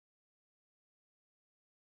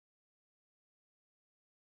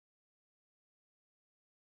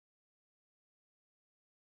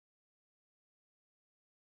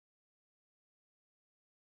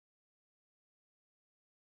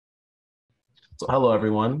So hello,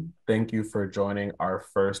 everyone. Thank you for joining our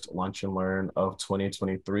first Lunch and Learn of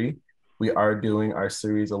 2023. We are doing our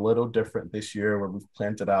series a little different this year where we've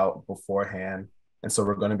planned it out beforehand. And so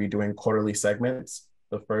we're going to be doing quarterly segments.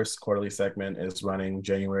 The first quarterly segment is running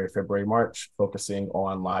January, February, March, focusing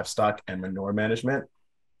on livestock and manure management.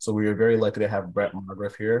 So we are very lucky to have Bret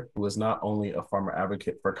Margraf here, who is not only a farmer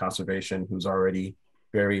advocate for conservation, who's already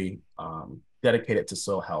very dedicated to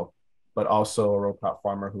soil health, but also a row crop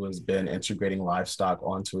farmer who has been integrating livestock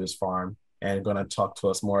onto his farm and going to talk to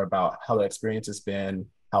us more about how the experience has been,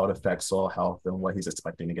 how it affects soil health, and what he's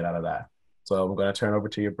expecting to get out of that. So I'm going to turn over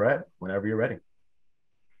to you, Bret, whenever you're ready.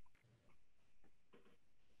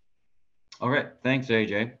 All right, thanks,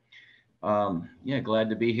 AJ. Yeah, glad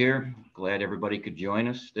to be here. Glad everybody could join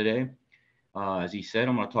us today. As he said,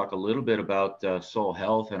 I'm going to talk a little bit about soil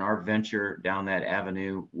health and our venture down that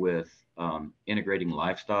avenue with integrating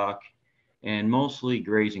livestock and mostly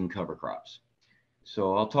grazing cover crops.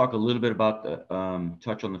 So I'll talk a little bit about the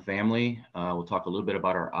touch on the family. We'll talk a little bit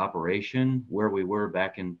about our operation, where we were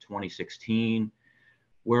back in 2016,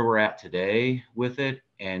 where we're at today with it,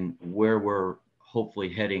 and where we're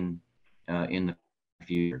hopefully heading in the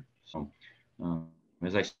future. So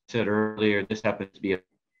as I said earlier, this happens to be a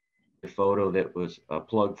photo that was a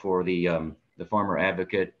plug for the farmer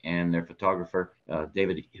advocate and their photographer,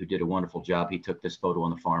 David, who did a wonderful job. He took this photo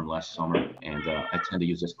on the farm last summer, and I tend to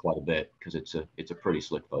use this quite a bit because it's a pretty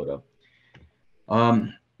slick photo.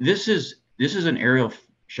 This is an aerial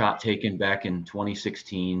shot taken back in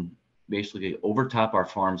 2016, basically over top our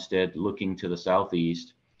farmstead, looking to the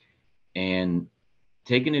southeast, and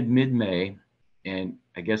taken in mid-May. And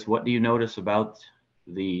I guess what do you notice about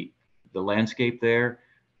the landscape there?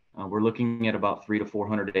 We're looking at about 300 to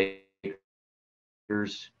 400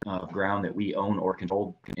 acres of ground that we own or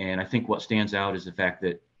control. And I think what stands out is the fact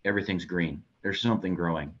that everything's green. There's something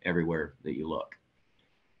growing everywhere that you look.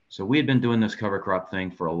 So we had been doing this cover crop thing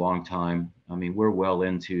for a long time. I mean, we're well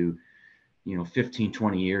into, 15,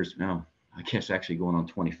 20 years now. I guess actually going on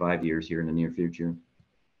 25 years here in the near future.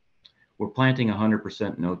 We're planting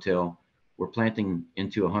 100% no-till. We're planting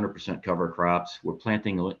into 100% cover crops. We're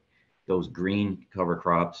planting those green cover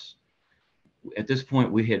crops. At this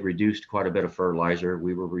point, we had reduced quite a bit of fertilizer.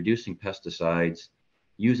 We were reducing pesticides,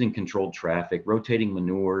 using controlled traffic, rotating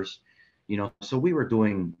manures, so we were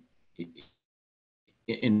doing,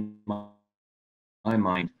 in my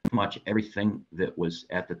mind, pretty much everything that was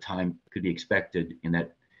at the time could be expected in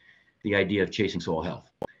that, the idea of chasing soil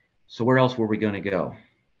health. So where else were we going to go?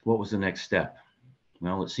 What was the next step?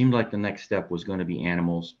 Well, it seemed like the next step was going to be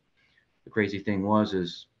animals. The crazy thing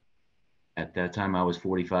is at that time I was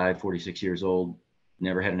 45, 46 years old,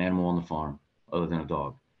 never had an animal on the farm other than a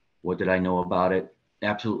dog. What did I know about it?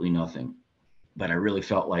 Absolutely nothing. But I really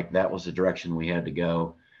felt like that was the direction we had to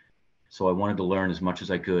go. So I wanted to learn as much as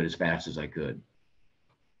I could, as fast as I could.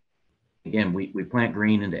 Again, we plant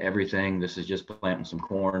green into everything. This is just planting some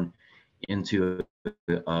corn into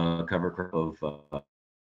a cover crop of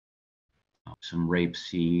some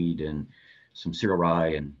rapeseed and some cereal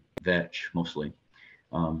rye and vetch mostly.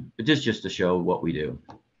 But just to show what we do.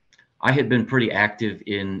 I had been pretty active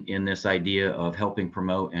in this idea of helping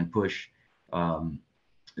promote and push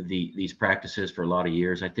these practices for a lot of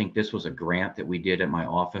years. I think this was a grant that we did at my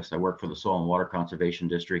office. I work for the Soil and Water Conservation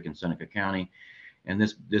District in Seneca County. And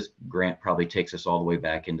this grant probably takes us all the way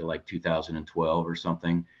back into like 2012 or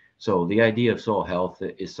something. So the idea of soil health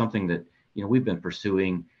is something that, we've been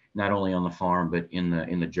pursuing not only on the farm, but in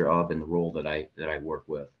the job and the role that I work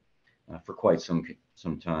with for quite some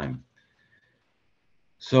time.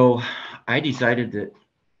 So I decided that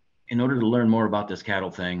in order to learn more about this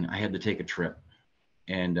cattle thing, I had to take a trip.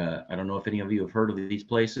 And I don't know if any of you have heard of these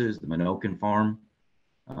places, the Minokan Farm,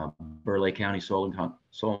 Burleigh County Soil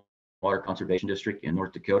and Water Conservation District in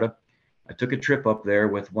North Dakota. I took a trip up there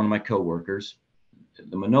with one of my coworkers.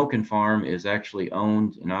 The Minokan Farm is actually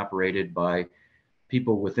owned and operated by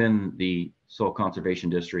people within the Soil Conservation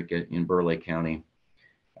District in Burleigh County.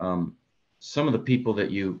 Some of the people that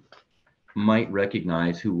you might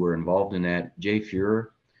recognize who were involved in that, Jay Fuhrer,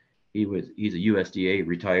 he's a USDA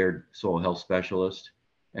retired soil health specialist,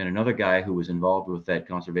 and another guy who was involved with that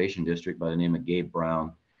conservation district by the name of Gabe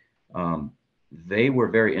Brown. They were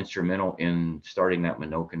very instrumental in starting that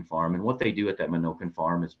Minokan Farm. And what they do at that Minokan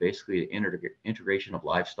Farm is basically the integration of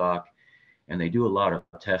livestock, and they do a lot of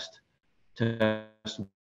test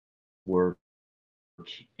work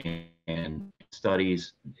and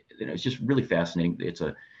studies. It's just really fascinating. It's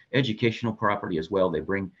a educational property as well. They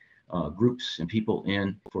bring groups and people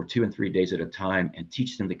in for 2 and 3 days at a time and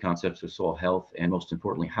teach them the concepts of soil health, and most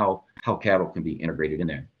importantly, how cattle can be integrated in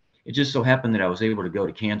there. It just so happened that I was able to go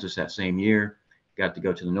to Kansas that same year got to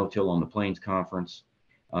go to the No Till on the Plains conference,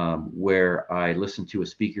 where I listened to a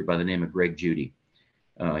speaker by the name of Greg Judy.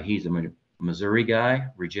 He's a Missouri guy,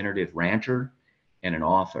 regenerative rancher, and an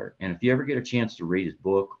author. And if you ever get a chance to read his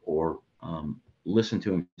book or listen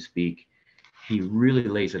to him speak, he really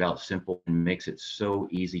lays it out simple and makes it so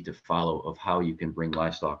easy to follow of how you can bring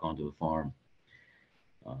livestock onto the farm.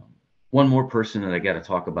 One more person that I got to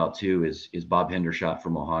talk about too is Bob Hendershot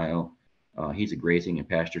from Ohio. He's a grazing and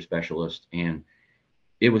pasture specialist, and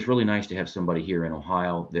it was really nice to have somebody here in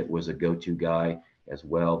Ohio that was a go-to guy as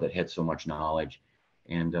well, that had so much knowledge.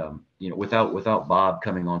 And without Bob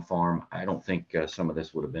coming on farm, I don't think some of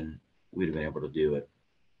this we'd have been able to do it.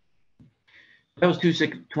 That was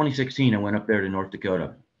 2016. I went up there to North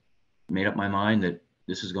Dakota, made up my mind that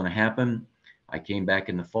this is going to happen. I came back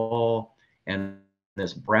in the fall, and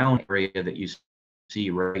this brown area that you see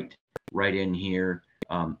right in here,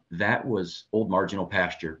 that was old marginal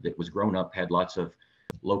pasture that was grown up, had lots of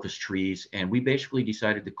locust trees, and we basically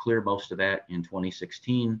decided to clear most of that in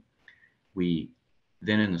 2016.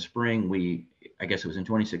 Then in the spring, I guess it was in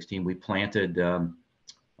 2016, we planted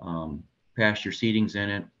pasture seedings in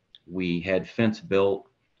it. We had fence built.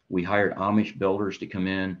 We hired Amish builders to come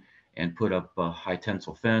in and put up a high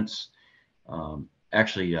tensile fence,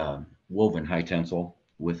 actually woven high tensile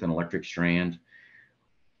with an electric strand.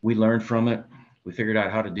 We learned from it. We figured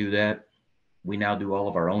out how to do that. We now do all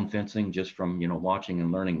of our own fencing just from watching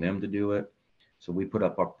and learning them to do it. So we put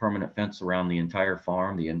up a permanent fence around the entire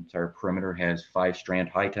farm. The entire perimeter has 5-strand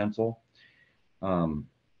high tensile.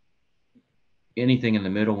 Anything in the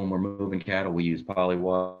middle, when we're moving cattle, we use poly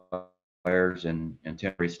wires and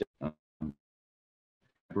temporary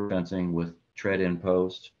fencing with tread-in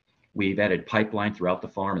posts. We've added pipeline throughout the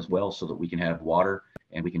farm as well, so that we can have water,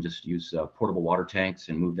 and we can just use portable water tanks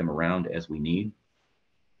and move them around as we need.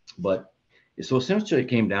 But so essentially, it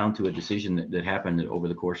came down to a decision that happened over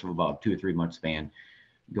the course of about 2 or 3 month span,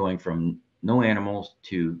 going from no animals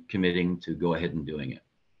to committing to go ahead and doing it.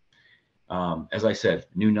 As I said,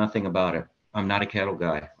 knew nothing about it. I'm not a cattle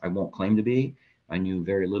guy. I won't claim to be. I knew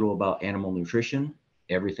very little about animal nutrition.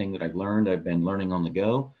 Everything that I've learned, I've been learning on the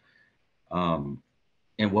go.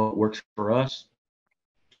 And what works for us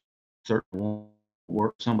certainly won't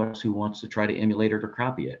work for somebody else who wants to try to emulate it or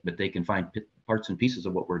copy it, but they can find parts and pieces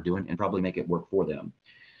of what we're doing and probably make it work for them.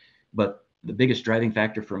 But the biggest driving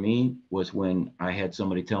factor for me was when I had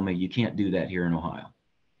somebody tell me, you can't do that here in Ohio.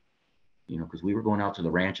 Because we were going out to the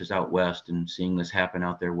ranches out west and seeing this happen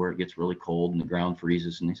out there where it gets really cold and the ground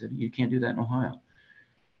freezes. And they said, you can't do that in Ohio.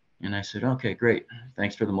 And I said, okay, great.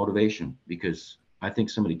 Thanks for the motivation, because I think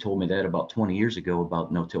somebody told me that about 20 years ago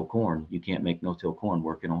about no-till corn. You can't make no-till corn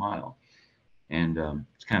work in Ohio. And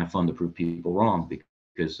it's kind of fun to prove people wrong,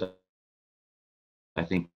 because I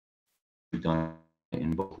think we've done it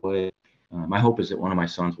in both ways. My hope is that one of my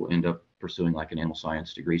sons will end up pursuing like an animal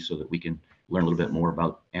science degree, so that we can learn a little bit more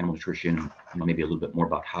about animal nutrition, maybe a little bit more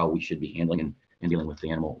about how we should be handling and dealing with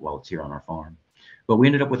the animal while it's here on our farm. But we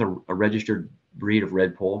ended up with a registered breed of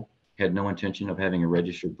red poll. Had no intention of having a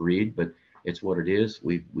registered breed, but it's what it is.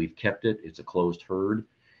 We've kept it. It's a closed herd.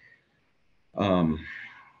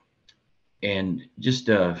 And just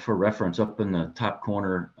for reference, up in the top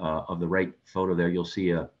corner of the right photo there, you'll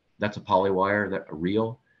see that's a poly wire, a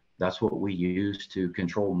reel. That's what we use to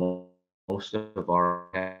control most of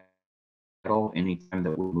our cattle anytime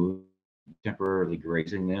that we move, temporarily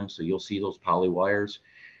grazing them. So you'll see those poly wires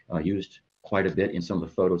used quite a bit in some of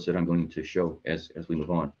the photos that I'm going to show as we move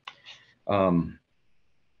on.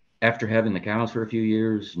 After having the cows for a few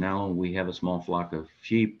years, now we have a small flock of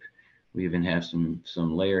sheep. We even have some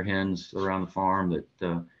layer hens around the farm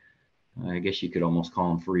that I guess you could almost call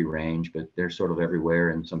them free range, but they're sort of everywhere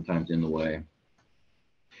and sometimes in the way.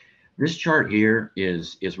 This chart here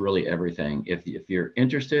is really everything. If you're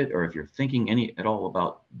interested, or if you're thinking at all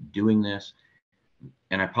about doing this,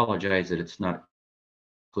 and I apologize that it's not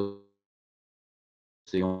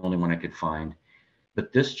the only one I could find,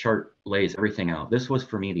 but this chart lays everything out. This was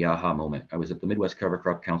for me the aha moment. I was at the Midwest Cover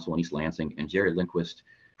Crop Council in East Lansing, and Jerry Lindquist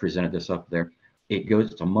presented this up there.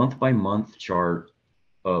 It's a month by month chart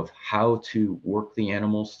of how to work the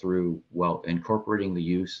animals through, well, incorporating the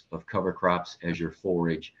use of cover crops as your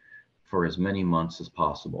forage for as many months as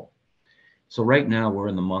possible. So right now we're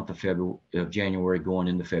in the month of January going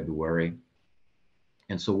into February.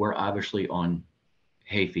 And so we're obviously on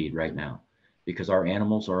hay feed right now, because our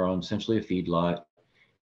animals are on essentially a feedlot.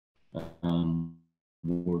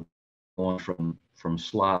 We're going from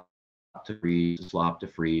slop to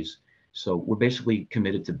freeze. So we're basically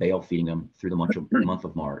committed to bale feeding them through the month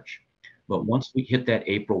of March. But once we hit that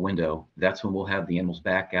April window, that's when we'll have the animals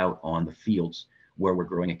back out on the fields where we're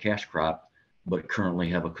growing a cash crop but currently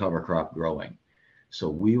have a cover crop growing. So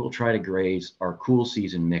we will try to graze our cool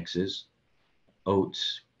season mixes,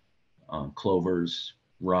 oats, clovers,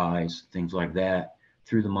 rye, things like that,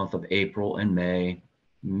 through the month of April and May,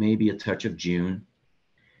 maybe a touch of June.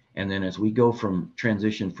 And then as we go from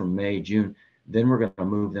transition from May, June, then we're going to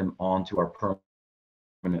move them on to our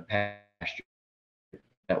permanent pasture.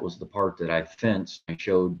 That was the part that I fenced. I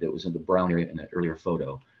showed that was in the brown area in that earlier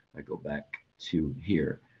photo. I go back to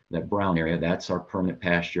here. That brown area, that's our permanent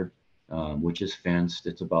pasture, which is fenced.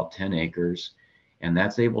 It's about 10 acres. And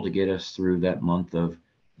that's able to get us through that month of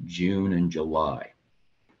June and July.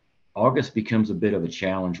 August becomes a bit of a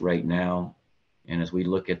challenge right now. And as we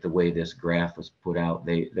look at the way this graph was put out,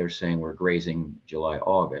 they're saying we're grazing July,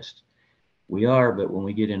 August. We are, but when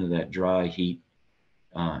we get into that dry heat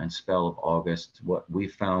and spell of August, what we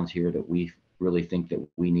found here that we really think that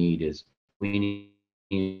we need is we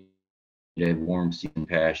need a warm season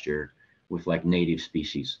pasture with like native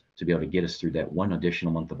species to be able to get us through that one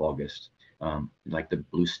additional month of August. Like the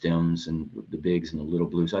blue stems and the bigs and the little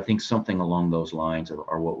blues. I think something along those lines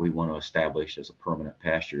are what we want to establish as a permanent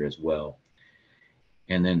pasture as well.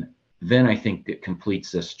 And then I think it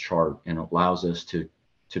completes this chart and allows us to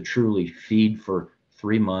truly feed for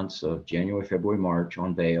 3 months of January, February, March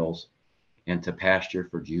on bales, and to pasture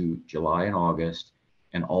for June, July, and August,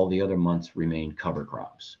 and all the other months remain cover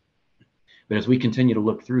crops. But as we continue to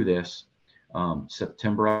look through this,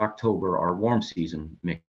 September, October, our warm season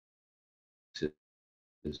mixes,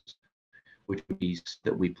 which would be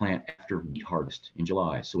that we plant after wheat harvest in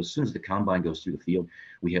July. So as soon as the combine goes through the field,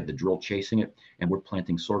 we have the drill chasing it, and we're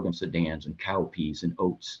planting sorghum sedans and cowpeas and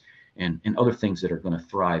oats and other things that are going to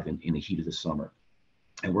thrive in the heat of the summer.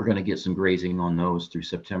 And we're going to get some grazing on those through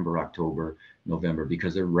September, October, November,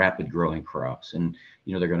 because they're rapid growing crops. And,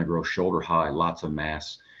 you know, they're going to grow shoulder high, lots of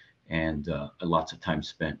mass, and lots of time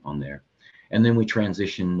spent on there. And then we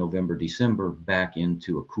transition November, December back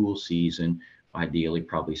into a cool season, ideally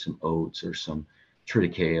probably some oats or some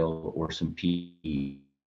triticale or some peas.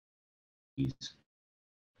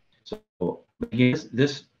 So yes,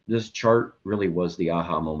 this chart really was the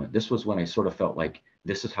aha moment. This was when I sort of felt like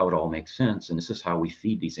this is how it all makes sense, and this is how we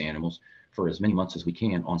feed these animals for as many months as we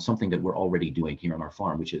can on something that we're already doing here on our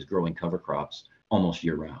farm, which is growing cover crops almost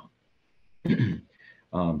year round.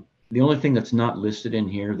 The only thing that's not listed in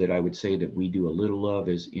here that I would say that we do a little of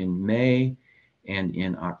is in May and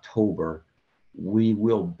in October, we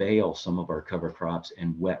will bale some of our cover crops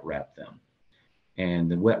and wet wrap them. And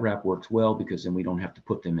the wet wrap works well because then we don't have to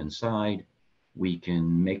put them inside. We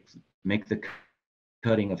can make the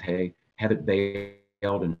cutting of hay, have it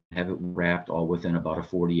baled and have it wrapped all within about a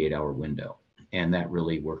 48-hour window. And that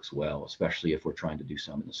really works well, especially if we're trying to do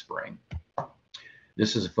some in the spring.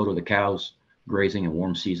 This is a photo of the cows grazing a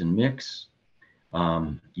warm season mix.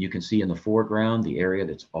 You can see in the foreground the area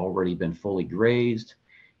that's already been fully grazed.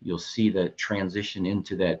 You'll see that transition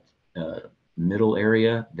into that middle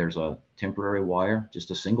area. There's a temporary wire,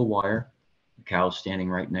 just a single wire. The cow's standing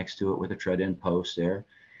right next to it with a tread-in post there.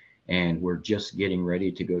 And we're just getting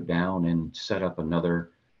ready to go down and set up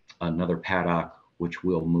another paddock, which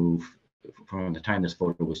will move. From the time this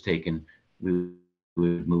photo was taken, we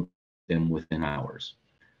would move them within hours.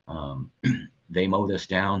 They mow this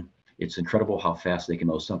down. It's incredible how fast they can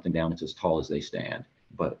mow something down. It's as tall as they stand,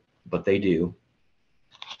 but they do.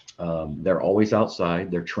 They're always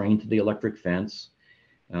outside. They're trained to the electric fence.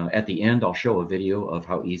 At the end, I'll show a video of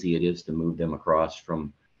how easy it is to move them across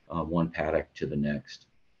from one paddock to the next.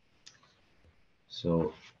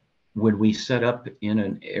 So when we set up in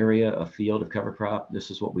an area, a field of cover crop,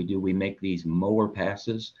 this is what we do. We make these mower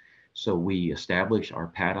passes. So we establish our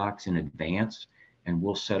paddocks in advance, and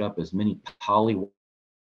we'll set up as many poly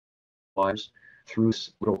wires through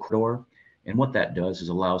this little corridor. And what that does is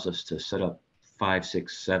allows us to set up 5,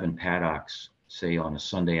 6, 7 paddocks, say on a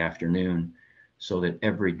Sunday afternoon, so that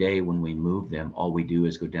every day when we move them, all we do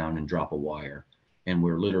is go down and drop a wire. And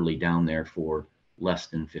we're literally down there for less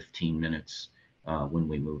than 15 minutes when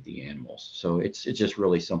we move the animals. So it's just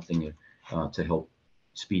really something to help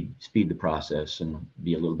speed the process and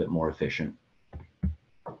be a little bit more efficient.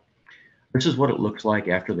 This is what it looks like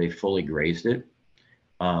after they fully grazed it.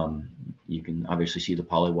 You can obviously see the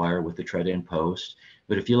poly wire with the tread-in post,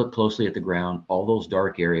 but if you look closely at the ground, all those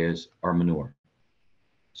dark areas are manure.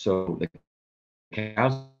 So the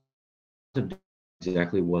cows do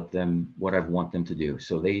exactly what I want them to do.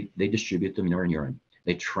 So they distribute the manure and urine.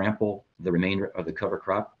 They trample the remainder of the cover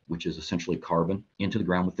crop, which is essentially carbon, into the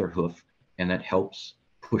ground with their hoof, and that helps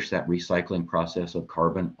push that recycling process of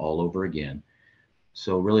carbon all over again.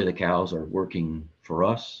 So really the cows are working for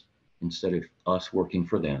us instead of us working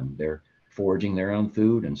for them. They're foraging their own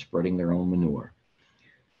food and spreading their own manure.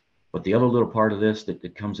 But the other little part of this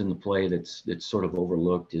that comes into play that's sort of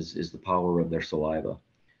overlooked is the power of their saliva.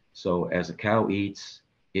 So as a cow eats,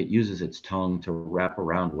 it uses its tongue to wrap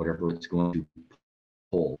around whatever it's going to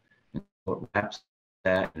pull. And so it wraps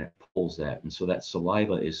that and it pulls that. And so that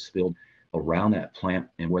saliva is spilled around that plant,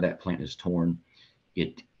 and where that plant is torn,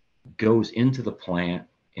 it goes into the plant,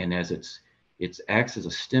 and as it acts as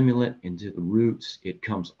a stimulant into the roots, it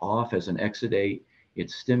comes off as an exudate. It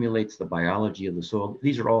stimulates the biology of the soil.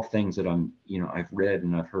 These are all things that I've read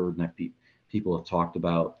and I've heard and that people have talked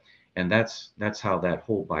about, and that's how that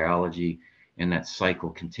whole biology and that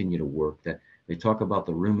cycle continue to work. That they talk about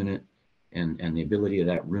the ruminant and the ability of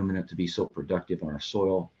that ruminant to be so productive in our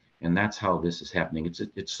soil, and that's how this is happening.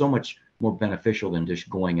 It's so much more beneficial than just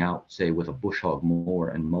going out, say, with a bush hog mower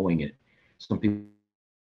and mowing it. Some people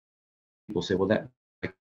say, well, that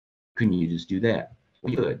couldn't you just do that?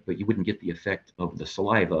 Well, you could, but you wouldn't get the effect of the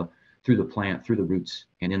saliva through the plant, through the roots,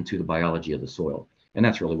 and into the biology of the soil. And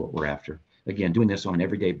that's really what we're after. Again, doing this on an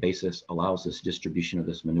everyday basis allows this distribution of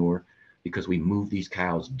this manure because we move these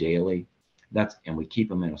cows daily. And we keep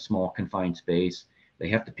them in a small confined space. They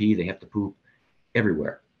have to pee, they have to poop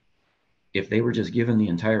everywhere. If they were just given the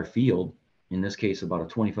entire field, in this case, about a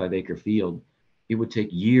 25-acre field, it would take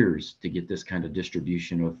years to get this kind of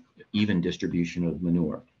even distribution of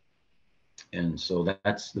manure. And so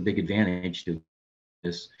that's the big advantage to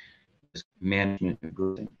this management of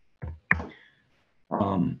grazing.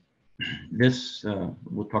 We'll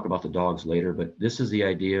talk about the dogs later, but this is the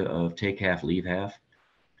idea of take half, leave half.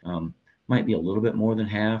 Might be a little bit more than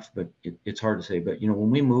half, but it's hard to say. But when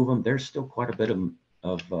we move them, there's still quite a bit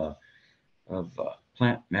of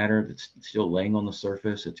plant matter that's still laying on the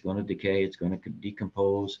surface. It's going to decay, it's going to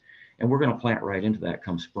decompose, and we're going to plant right into that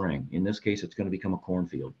come spring. In this case, it's going to become a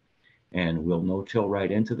cornfield, and we'll no-till right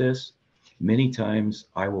into this. Many times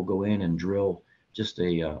I will go in and drill just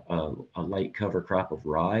a light cover crop of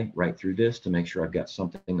rye right through this to make sure I've got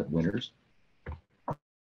something that winters.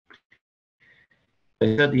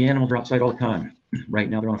 They said the animals are outside all the time. Right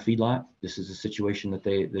now they're on a feedlot. This is a situation that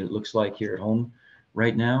it looks like here at home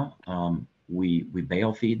right now. We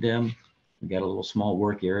bale feed them. We got a little small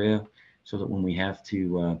work area so that when we have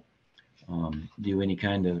to do any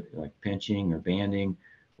kind of like pinching or banding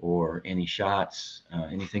or any shots,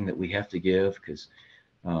 anything that we have to give, because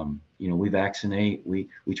we vaccinate. We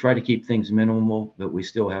try to keep things minimal, but we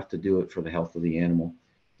still have to do it for the health of the animal.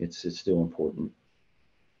 It's still important.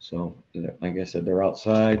 So, like I said, they're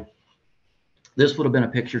outside. This would have been a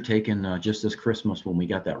picture taken just this Christmas when we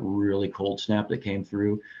got that really cold snap that came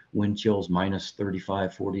through, wind chills minus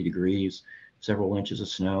 35, 40 degrees, several inches of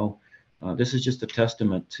snow. This is just a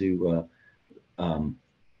testament to,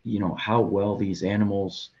 how well these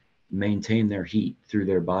animals maintain their heat through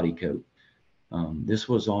their body coat. This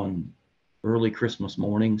was on early Christmas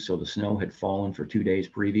morning, so the snow had fallen for 2 days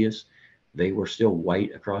previous. They were still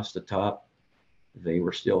white across the top. They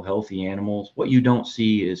were still healthy animals. What you don't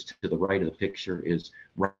see is to the right of the picture is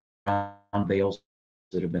round bales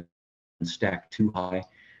that have been stacked too high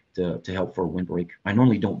to help for a windbreak. I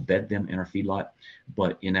normally don't bed them in our feedlot,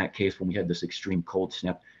 but in that case, when we had this extreme cold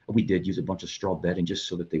snap, we did use a bunch of straw bedding just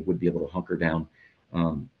so that they would be able to hunker down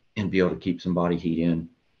and be able to keep some body heat in.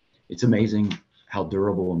 It's amazing how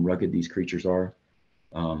durable and rugged these creatures are.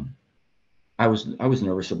 I was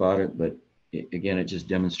nervous about it, but again, it just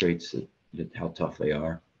demonstrates how tough they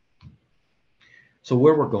are. So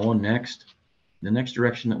where we're going next, the next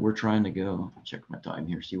direction that we're trying to go, I'll check my time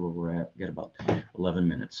here, see where we're at. We got about 11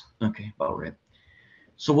 minutes. Okay, about right.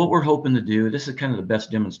 So what we're hoping to do, this is kind of the best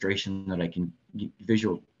demonstration that I can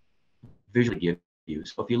visually give you.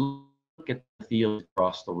 So if you look at the field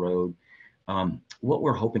across the road, what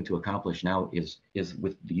we're hoping to accomplish now is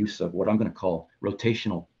with the use of what I'm going to call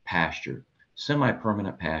rotational pasture,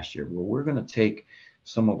 semi-permanent pasture, where we're going to take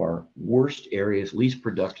some of our worst areas, least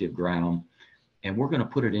productive ground, and we're going to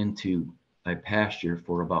put it into a pasture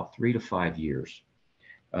for about 3 to 5 years.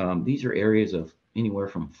 These are areas of anywhere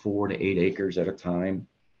from 4 to 8 acres at a time.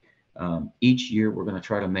 Each year, we're going to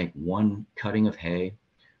try to make one cutting of hay.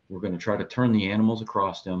 We're going to try to turn the animals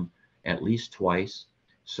across them at least twice,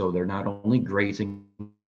 so they're not only grazing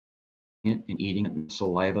it and eating it, and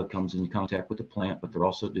saliva comes in contact with the plant, but they're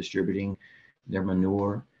also distributing their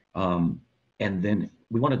manure. And then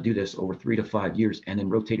we want to do this over 3 to 5 years and then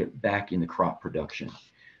rotate it back into crop production.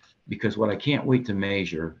 Because what I can't wait to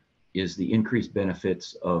measure is the increased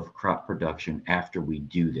benefits of crop production after we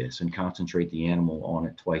do this and concentrate the animal on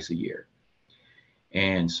it twice a year.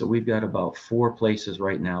 And so we've got about 4 places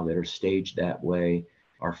right now that are staged that way.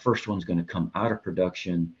 Our first one's going to come out of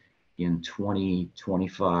production in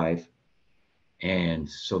 2025. And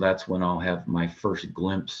so that's when I'll have my first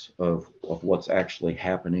glimpse of what's actually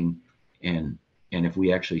happening, and and if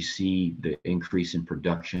we actually see the increase in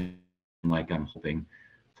production like I'm hoping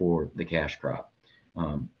for the cash crop.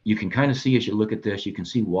 You can kind of see as you look at this, you can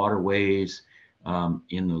see waterways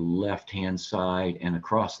in the left-hand side, and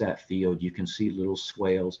across that field, you can see little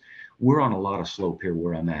swales. We're on a lot of slope here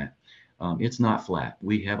where I'm at. It's not flat.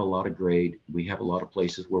 We have a lot of grade. We have a lot of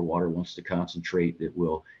places where water wants to concentrate that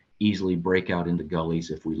will easily break out into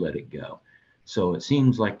gullies if we let it go. So it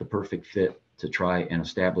seems like the perfect fit to try and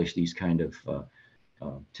establish these kind of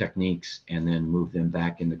techniques and then move them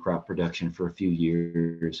back into crop production for a few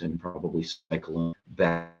years and probably cycle them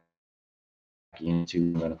back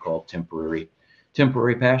into what I'm going to call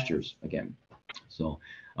temporary pastures again. So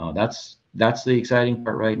that's the exciting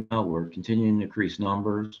part right now. We're continuing to increase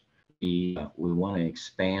numbers. We want to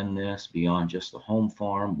expand this beyond just the home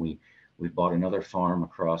farm. We bought another farm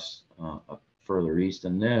across further east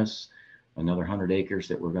than this, another 100 acres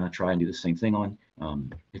that we're going to try and do the same thing on.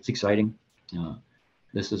 It's exciting.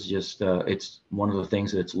 This is just it's one of the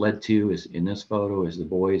things that it's led to is in this photo is the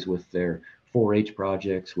boys with their 4-H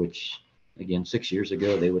projects, which again 6 years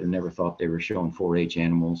ago they would have never thought they were showing 4-H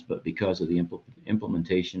animals, but because of the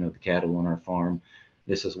implementation of the cattle on our farm,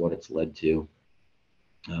 this is what it's led to.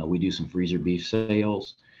 We do some freezer beef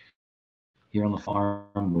sales here on the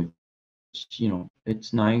farm.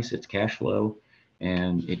 It's nice, it's cash flow,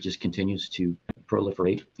 and it just continues to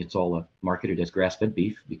proliferate. It's all marketed as grass-fed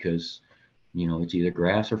beef because it's either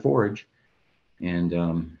grass or forage, and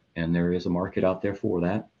there is a market out there for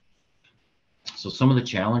that. So some of the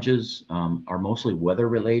challenges are mostly weather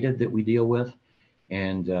related that we deal with,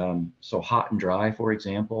 and so hot and dry, for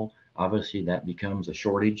example, obviously that becomes a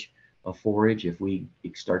shortage of forage if we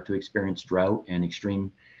start to experience drought and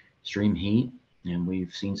extreme heat, and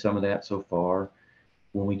we've seen some of that so far.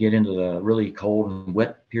 When we get into the really cold and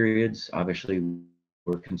wet periods, obviously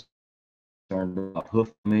we're concerned about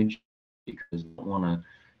hoof damage because we don't want to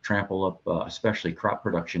trample up, especially crop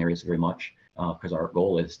production areas very much, because our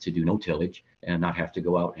goal is to do no tillage and not have to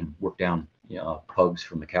go out and work down pugs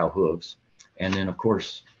from the cow hooves. And then, of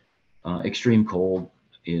course, extreme cold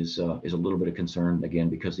is a little bit of concern again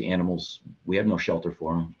because the animals, we have no shelter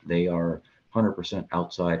for them. They are 100%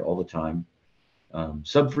 outside all the time.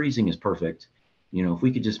 Sub-freezing is perfect. If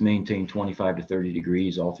we could just maintain 25 to 30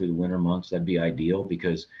 degrees all through the winter months, that'd be ideal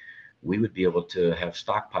because we would be able to have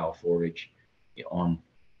stockpile forage on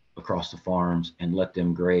across the farms and let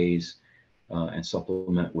them graze and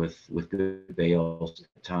supplement with good bales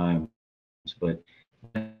at times. But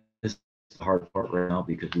this is the hard part right now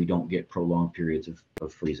because we don't get prolonged periods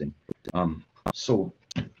of freezing. So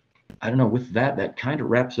I don't know, with that kind of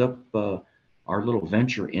wraps up our little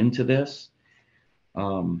venture into this.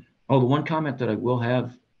 The one comment that I will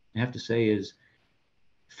have to say is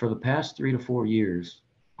for the past 3 to 4 years,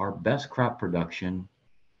 our best crop production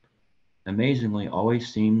amazingly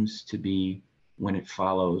always seems to be when it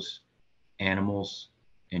follows animals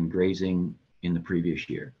and grazing in the previous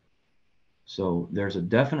year. So there's a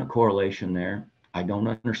definite correlation there. I don't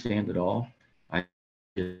understand it all. I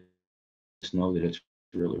just know that it's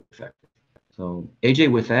really effective. So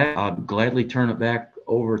AJ, with that, I'll gladly turn it back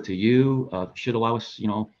over to you. Should allow us,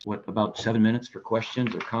 about 7 minutes for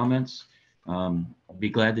questions or comments. I'll be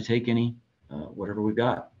glad to take any, whatever we've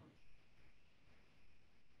got.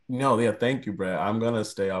 No, yeah, thank you, Bret. I'm gonna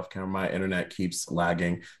stay off camera. My internet keeps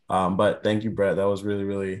lagging. But thank you, Bret. That was really,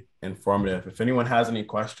 really informative. If anyone has any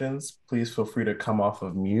questions, please feel free to come off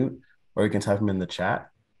of mute or you can type them in the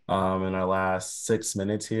chat. In our last 6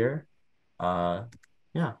 minutes here.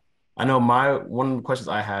 Yeah. I know one of the questions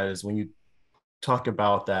I had is when you talk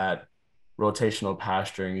about that rotational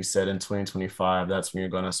pasturing, you said in 2025, that's when you're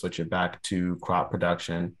going to switch it back to crop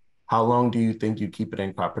production. How long do you think you keep it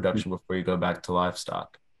in crop production before you go back to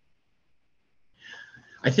livestock?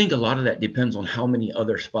 I think a lot of that depends on how many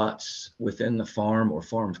other spots within the farm or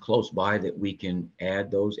farms close by that we can add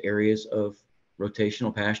those areas of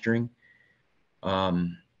rotational pasturing.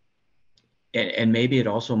 And maybe it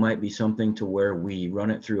also might be something to where we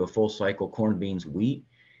run it through a full cycle corn, beans, wheat.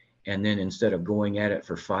 And then instead of going at it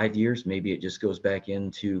for 5 years, maybe it just goes back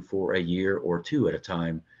into for a year or two at a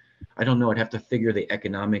time. I don't know. I'd have to figure the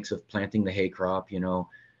economics of planting the hay crop,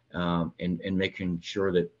 and making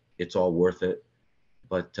sure that it's all worth it.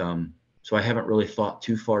 But so I haven't really thought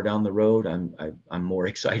too far down the road. I'm more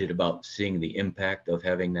excited about seeing the impact of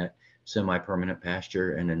having that semi-permanent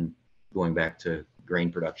pasture and then going back to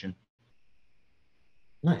grain production.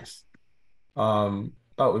 Nice.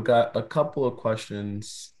 We've got a couple of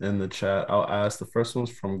questions in the chat. I'll ask. The first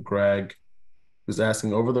one's from Greg, who's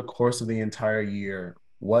asking, over the course of the entire year,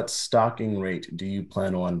 what stocking rate do you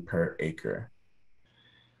plan on per acre?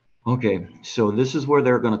 Okay, so this is where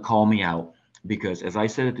they're going to call me out because, as I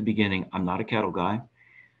said at the beginning, I'm not a cattle guy.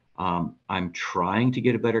 I'm trying to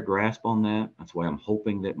get a better grasp on that. That's why I'm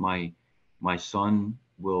hoping that my son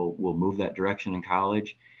will move that direction in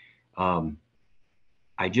college. Um,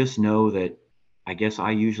 I just know that I guess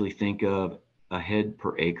I usually think of a head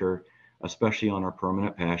per acre, especially on our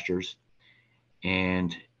permanent pastures.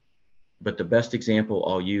 And but the best example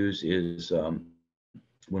I'll use is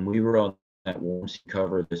when we were on that warm seat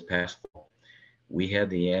cover this past fall. We had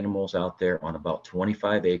the animals out there on about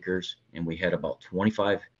 25 acres, and we had about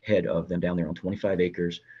 25 head of them down there on 25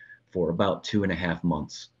 acres for about 2.5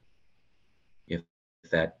 months, if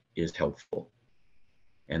that is helpful.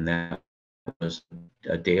 And that was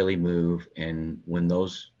a daily move. And when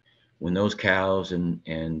those cows and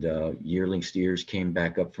yearling steers came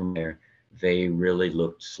back up from there, they really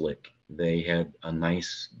looked slick. They had a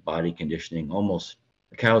nice body conditioning. Almost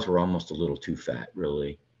the cows were almost a little too fat,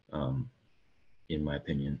 really. In my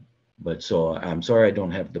opinion. But so I'm sorry I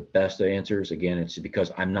don't have the best answers. Again, it's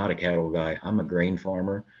because I'm not a cattle guy. I'm a grain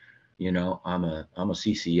farmer. I'm a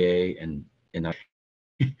CCA and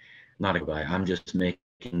not a guy. I'm just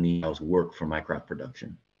making the cows work for my crop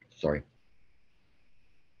production. Sorry.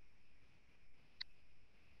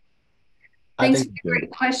 I Thanks for think the good.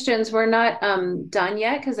 great questions. We're not done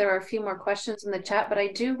yet because there are a few more questions in the chat, but I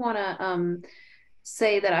do want to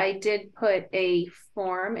say that I did put a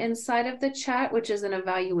form inside of the chat, which is an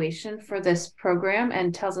evaluation for this program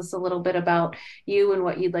and tells us a little bit about you and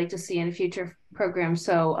what you'd like to see in a future program.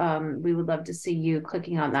 So we would love to see you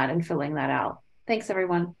clicking on that and filling that out. Thanks,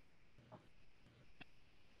 everyone.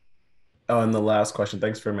 Oh, and the last question.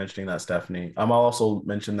 Thanks for mentioning that, Stephanie. I'll also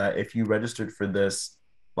mention that if you registered for this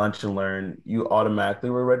Lunch and Learn, you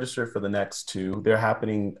automatically were registered for the next two. They're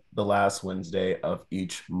happening the last Wednesday of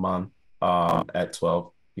each month at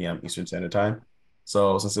 12 p.m. Eastern Standard Time.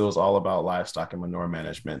 So since it was all about livestock and manure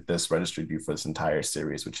management, this registered you for this entire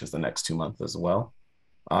series, which is the next 2 months as well.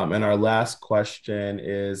 And our last question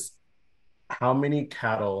is how many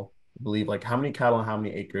cattle, I believe, like how many cattle and how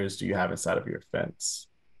many acres do you have inside of your fence?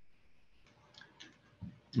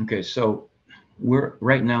 Okay, so we're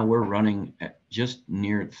running at just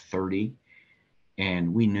near 30,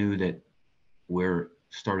 and we knew that we're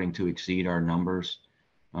starting to exceed our numbers.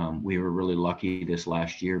 We were really lucky this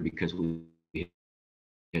last year because we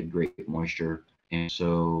had great moisture, and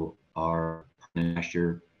so our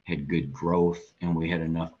pasture had good growth, and we had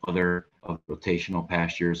enough other rotational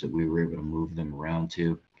pastures that we were able to move them around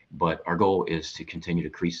to. But our goal is to continue to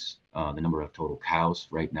increase the number of total cows.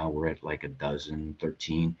 Right now, we're at like a dozen,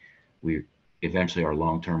 13. We eventually our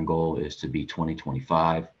long-term goal is to be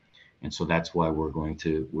 2025, and so that's why we're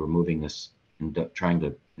moving this and trying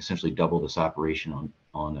to essentially double this operation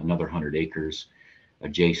on another 100 acres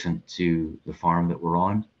adjacent to the farm that we're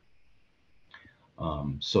on.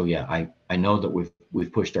 So yeah, I know that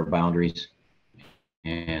we've pushed our boundaries,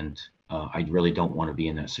 and I really don't want to be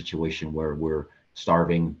in that situation where we're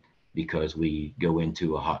starving because we go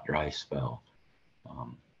into a hot, dry spell.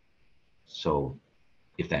 So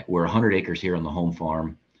if that we're 100 acres here on the home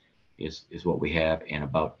farm is what we have, and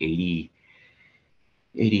about 80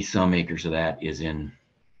 some acres of that is in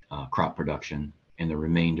crop production, and the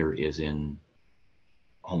remainder is in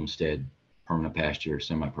homestead, permanent pasture,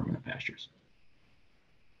 semi-permanent pastures.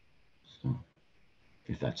 So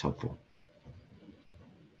if that's helpful.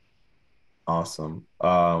 Awesome.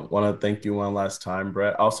 Want to thank you one last time,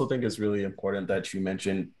 Brett. I also think it's really important that you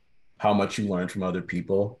mentioned how much you learned from other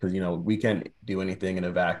people because we can't do anything in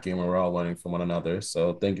a vacuum. We're all learning from one another.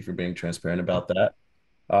 So thank you for being transparent about that.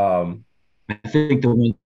 I think the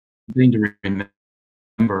one thing to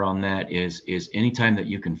remember on that is anytime that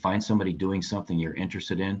you can find somebody doing something you're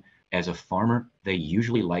interested in, as a farmer, they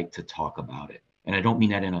usually like to talk about it. And I don't mean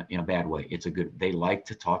that in a bad way. They like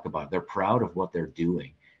to talk about it. They're proud of what they're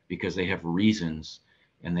doing because they have reasons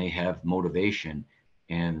and they have motivation,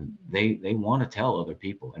 and they want to tell other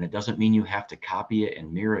people. And it doesn't mean you have to copy it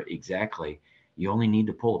and mirror it exactly. You only need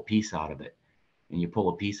to pull a piece out of it, and you pull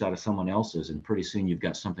a piece out of someone else's, and pretty soon you've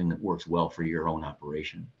got something that works well for your own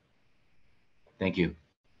operation. Thank you.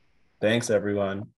 Thanks, everyone.